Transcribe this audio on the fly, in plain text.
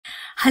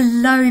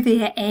Hello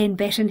there, Anne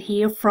Batten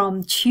here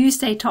from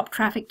Tuesday Top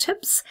Traffic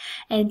Tips,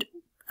 and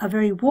a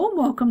very warm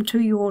welcome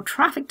to your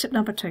traffic tip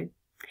number 2.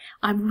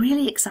 I'm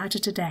really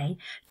excited today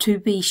to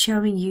be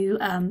showing you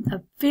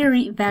a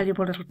very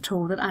valuable little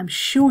tool that I'm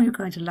sure you're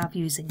going to love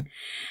using.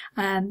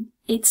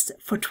 It's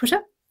for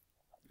Twitter,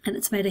 and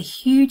it's made a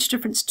huge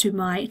difference to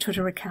my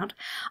Twitter account.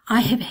 I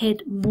have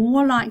had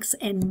more likes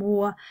and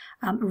more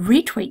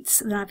retweets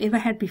than I've ever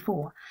had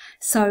before.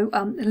 So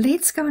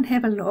let's go and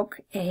have a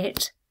look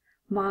at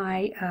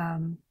my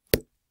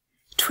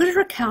Twitter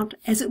account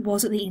as it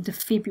was at the end of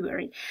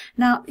February.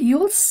 Now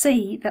you'll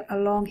see that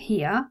along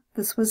here,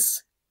 this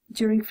was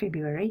during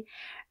February,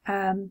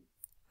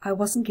 I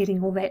wasn't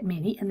getting all that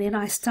many, and then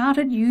I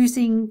started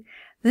using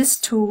this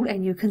tool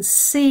and you can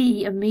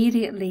see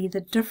immediately the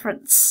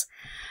difference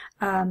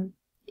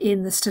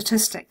in the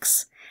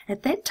statistics.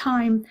 At that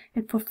time,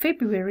 and for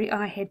February,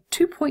 I had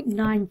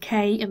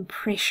 2.9k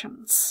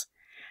impressions.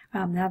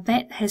 Now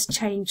that has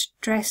changed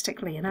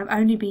drastically, and I've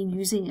only been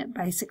using it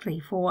basically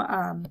for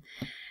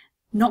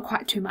not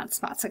quite 2 months,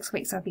 about 6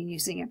 weeks I've been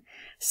using it.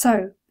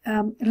 So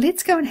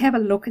let's go and have a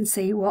look and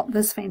see what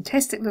this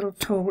fantastic little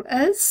tool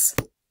is.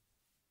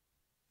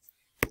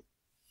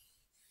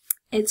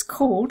 It's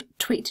called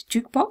Tweet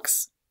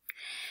Jukebox,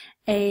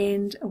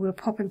 and we'll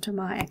pop into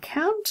my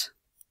account.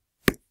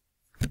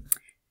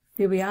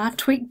 There we are,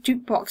 Tweet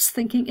Jukebox,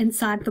 thinking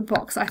inside the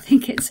box. I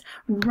think it's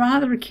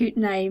rather a cute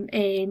name,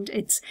 and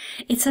it's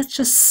such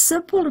a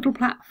simple little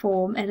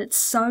platform, and it's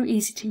so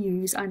easy to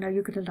use. I know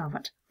you're going to love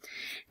it.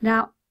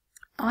 Now,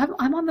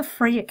 I'm on the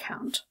free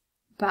account,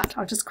 but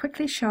I'll just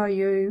quickly show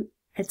you.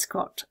 It's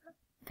got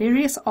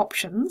various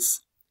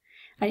options,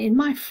 and in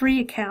my free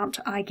account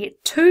I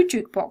get 2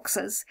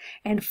 jukeboxes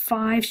and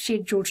 5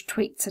 scheduled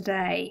tweets a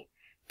day,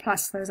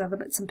 plus those other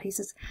bits and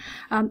pieces.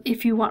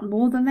 If you want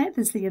more than that,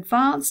 there's the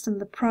advanced and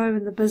the pro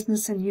and the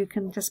business, and you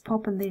can just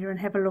pop in there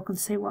and have a look and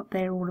see what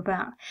they're all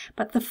about.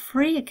 But the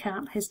free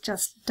account has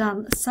just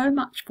done so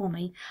much for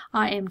me.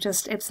 I am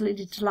just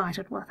absolutely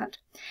delighted with it.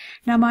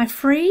 Now my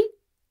free,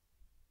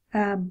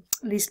 at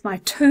least my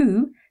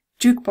 2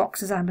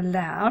 jukeboxes I'm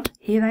allowed,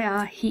 here they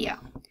are here.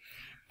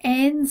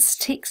 Anne's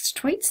text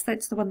tweets,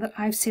 that's the one that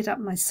I've set up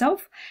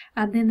myself,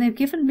 and then they've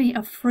given me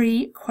a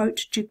free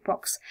quote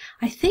jukebox.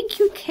 I think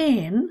you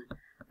can,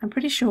 I'm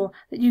pretty sure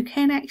that you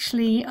can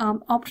actually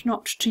opt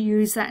not to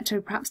use that, to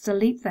perhaps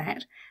delete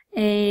that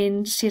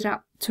and set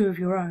up 2 of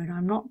your own.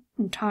 I'm not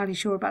entirely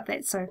sure about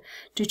that, so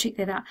do check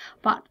that out.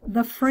 But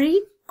the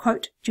free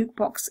quote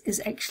jukebox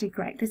is actually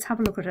great. Let's have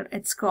a look at it.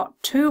 It's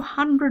got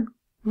 200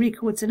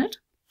 records in it.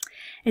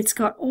 It's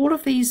got all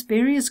of these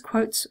various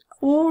quotes,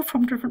 all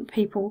from different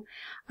people.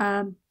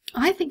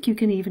 I think you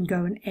can even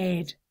go and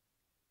add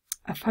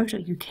a photo.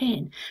 You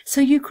can.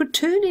 So you could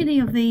turn any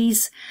of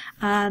these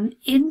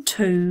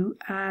into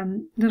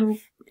little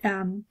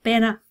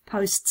banner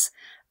posts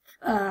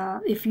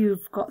if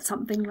you've got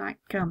something like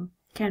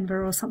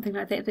Canva or something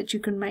like that, that you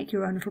can make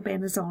your own little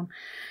banners on.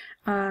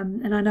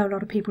 And I know a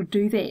lot of people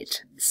do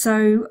that.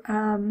 So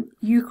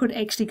you could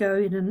actually go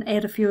in and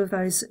add a few of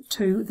those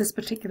to this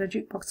particular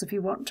jukebox if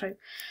you want to.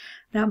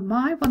 Now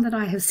my one that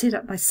I have set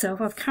up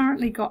myself, I've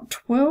currently got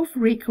 12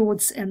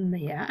 records in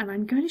there, and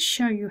I'm going to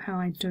show you how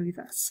I do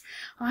this.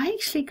 I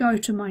actually go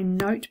to my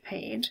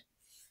notepad.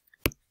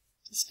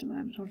 Just a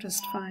moment, I'll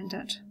just find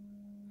it.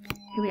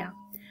 Here we are.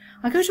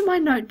 I go to my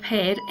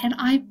notepad and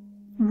I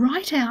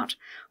write out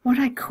what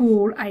I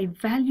call a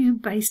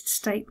value-based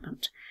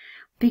statement,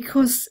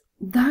 because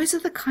those are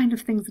the kind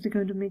of things that are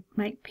going to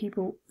make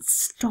people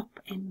stop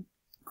and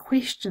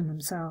question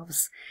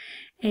themselves,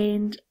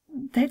 and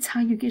that's how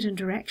you get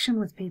interaction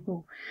with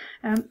people.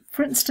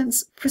 For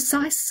instance,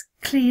 precise,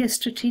 clear,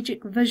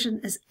 strategic vision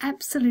is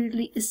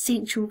absolutely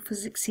essential for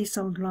success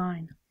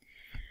online.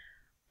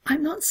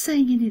 I'm not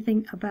saying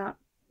anything about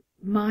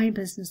my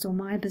business or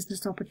my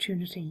business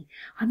opportunity.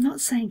 I'm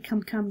not saying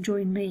come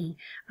join me,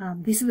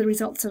 these are the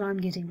results that I'm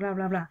getting, blah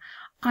blah blah.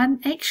 I'm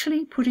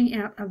actually putting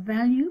out a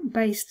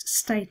value-based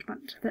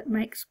statement that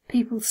makes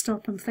people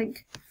stop and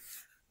think,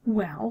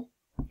 well,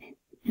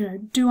 you know,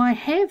 do I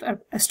have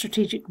a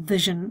strategic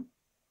vision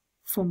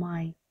for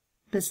my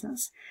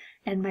business?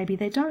 And maybe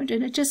they don't,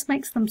 and it just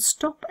makes them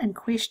stop and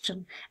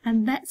question,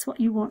 and that's what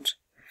you want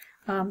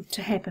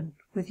to happen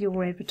with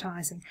your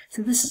advertising.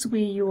 So this is where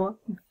your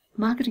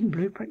marketing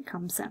blueprint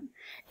comes in.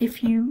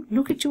 If you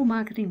look at your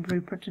marketing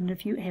blueprint, and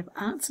if you have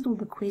answered all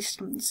the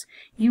questions,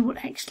 you will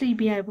actually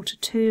be able to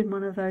turn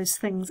one of those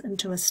things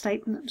into a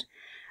statement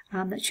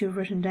that you've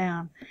written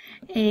down.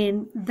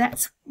 And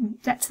that's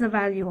the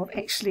value of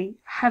actually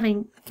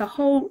having the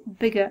whole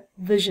bigger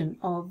vision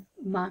of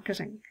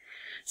marketing.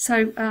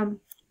 So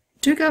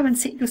do go and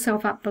set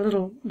yourself up a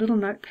little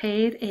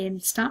notepad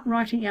and start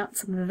writing out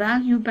some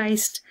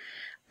value-based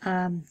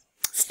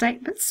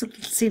statements,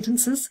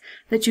 sentences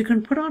that you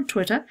can put on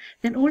Twitter.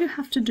 Then all you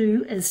have to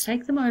do is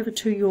take them over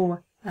to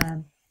your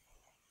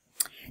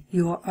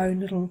own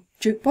little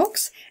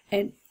jukebox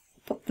and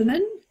put them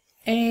in,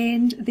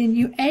 and then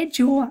you add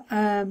your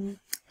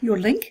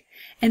link,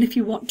 And if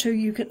you want to,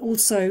 you can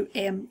also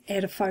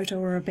add a photo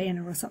or a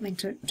banner or something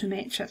to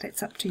match it.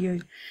 That's up to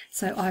you.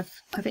 So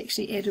I've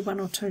actually added 1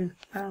 or 2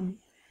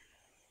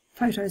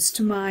 photos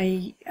to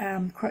my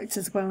quotes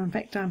as well. In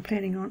fact, I'm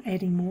planning on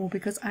adding more,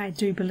 because I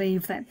do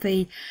believe that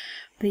the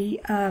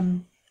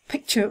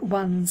picture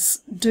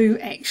ones do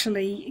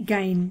actually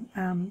gain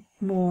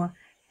more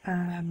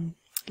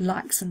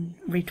likes and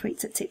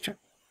retweets, etc.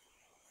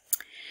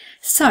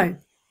 So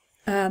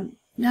now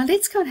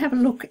let's go and have a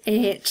look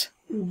at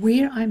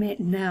where I'm at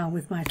now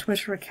with my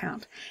Twitter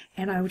account,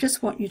 and I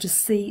just want you to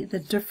see the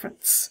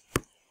difference.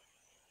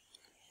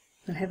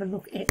 We'll have a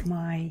look at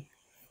my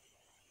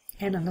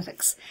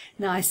analytics.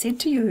 Now, I said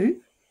to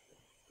you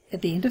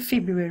at the end of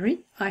February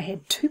I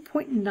had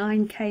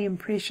 2.9k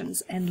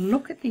impressions, and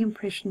look at the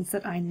impressions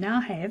that I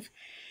now have,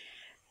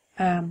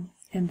 and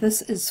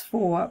this is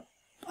for,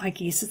 I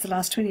guess it's the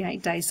last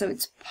 28 days, so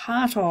it's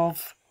part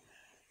of,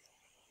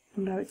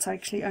 no, it's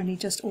actually only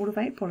just all of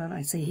April, and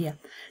I see here.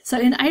 So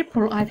in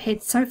April I've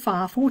had so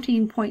far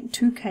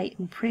 14.2k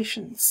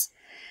impressions,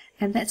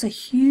 and that's a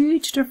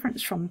huge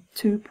difference from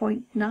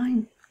 2.9,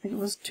 I think it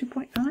was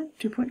 2.9,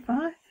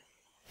 2.5?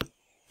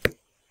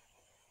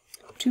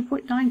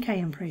 2.9k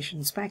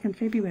impressions back in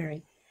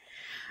February.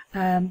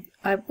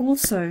 I've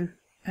also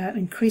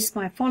increased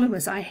my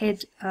followers. I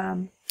had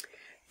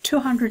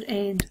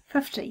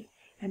 250,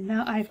 and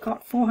now I've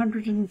got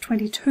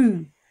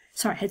 422.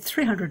 Sorry, I had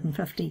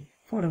 350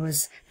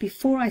 followers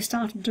before I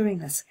started doing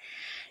this.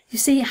 You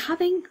see,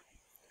 having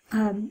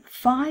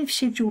 5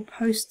 scheduled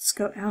posts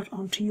go out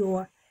onto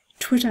your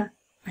Twitter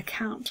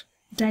account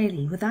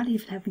daily without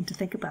even having to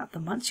think about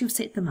them, once you've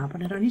set them up,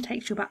 and it only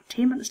takes you about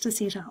 10 minutes to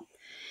set up,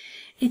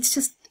 it's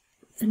just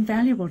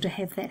invaluable to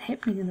have that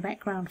happening in the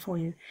background for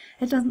you.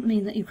 It doesn't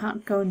mean that you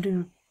can't go and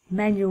do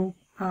manual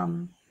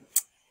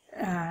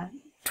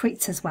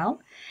tweets as well.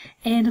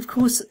 And of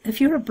course,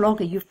 if you're a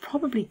blogger, you've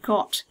probably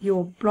got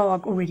your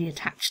blog already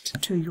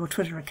attached to your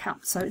Twitter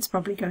account, so it's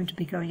probably going to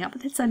be going up,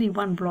 but that's only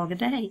 1 blog a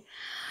day.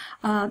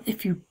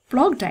 If you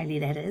blog daily,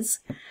 that is.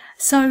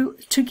 So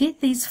to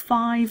get these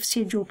 5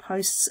 scheduled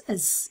posts,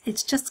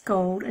 it's just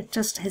gold. It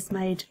just has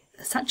made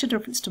such a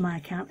difference to my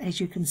account,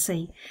 as you can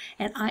see,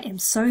 and I am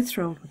so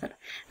thrilled with it.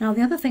 Now,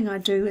 the other thing I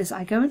do is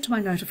I go into my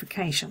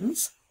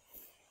notifications.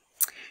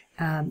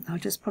 I'll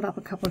just put up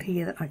a couple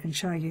here that I can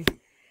show you.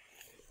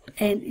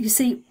 And you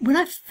see, when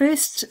I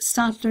first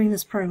started doing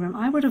this program,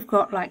 I would have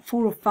got like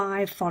 4 or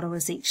 5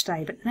 followers each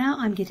day, but now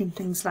I'm getting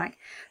things like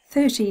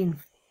 13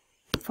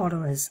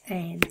 followers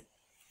and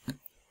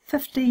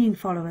 15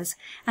 followers,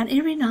 and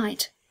every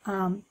night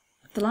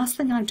the last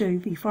thing I do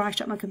before I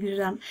shut my computer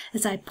down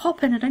is I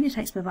pop in. It only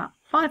takes me about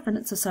 5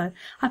 minutes or so.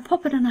 I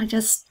pop in and I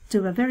just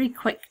do a very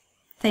quick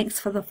thanks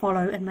for the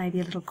follow and maybe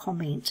a little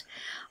comment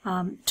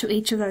to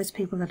each of those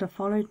people that have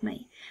followed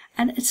me,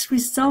 and it's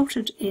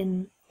resulted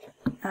in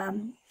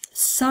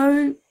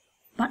so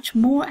much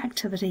more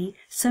activity,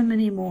 so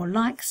many more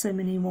likes, so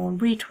many more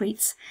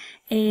retweets,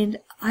 and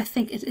I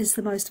think it is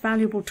the most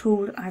valuable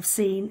tool that I've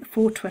seen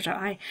for Twitter.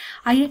 I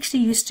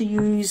actually used to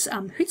use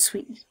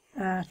Hootsuite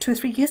 2 or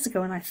 3 years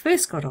ago when I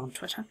first got on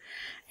Twitter,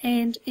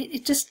 and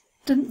it just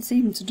didn't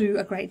seem to do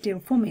a great deal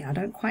for me. I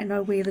don't quite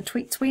know where the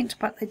tweets went,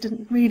 but they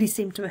didn't really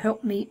seem to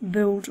help me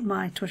build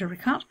my Twitter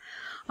account.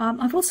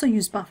 I've also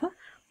used Buffer,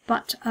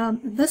 but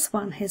this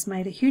one has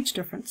made a huge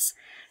difference.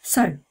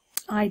 So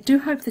I do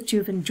hope that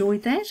you've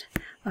enjoyed that.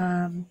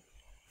 Where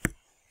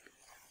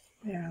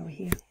are we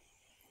here?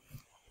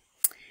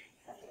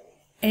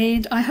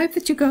 And I hope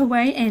that you go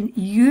away and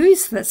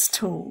use this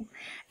tool.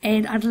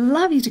 And I'd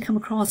love you to come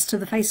across to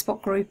the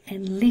Facebook group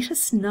and let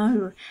us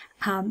know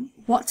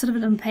what sort of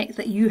an impact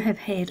that you have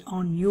had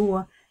on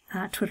your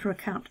Twitter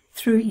account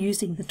through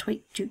using the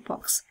Tweet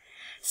Jukebox.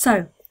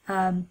 So,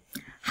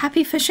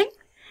 happy fishing,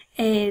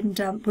 and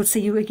we'll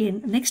see you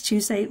again next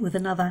Tuesday with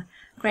another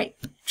great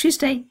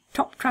Tuesday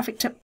Top Traffic Tip.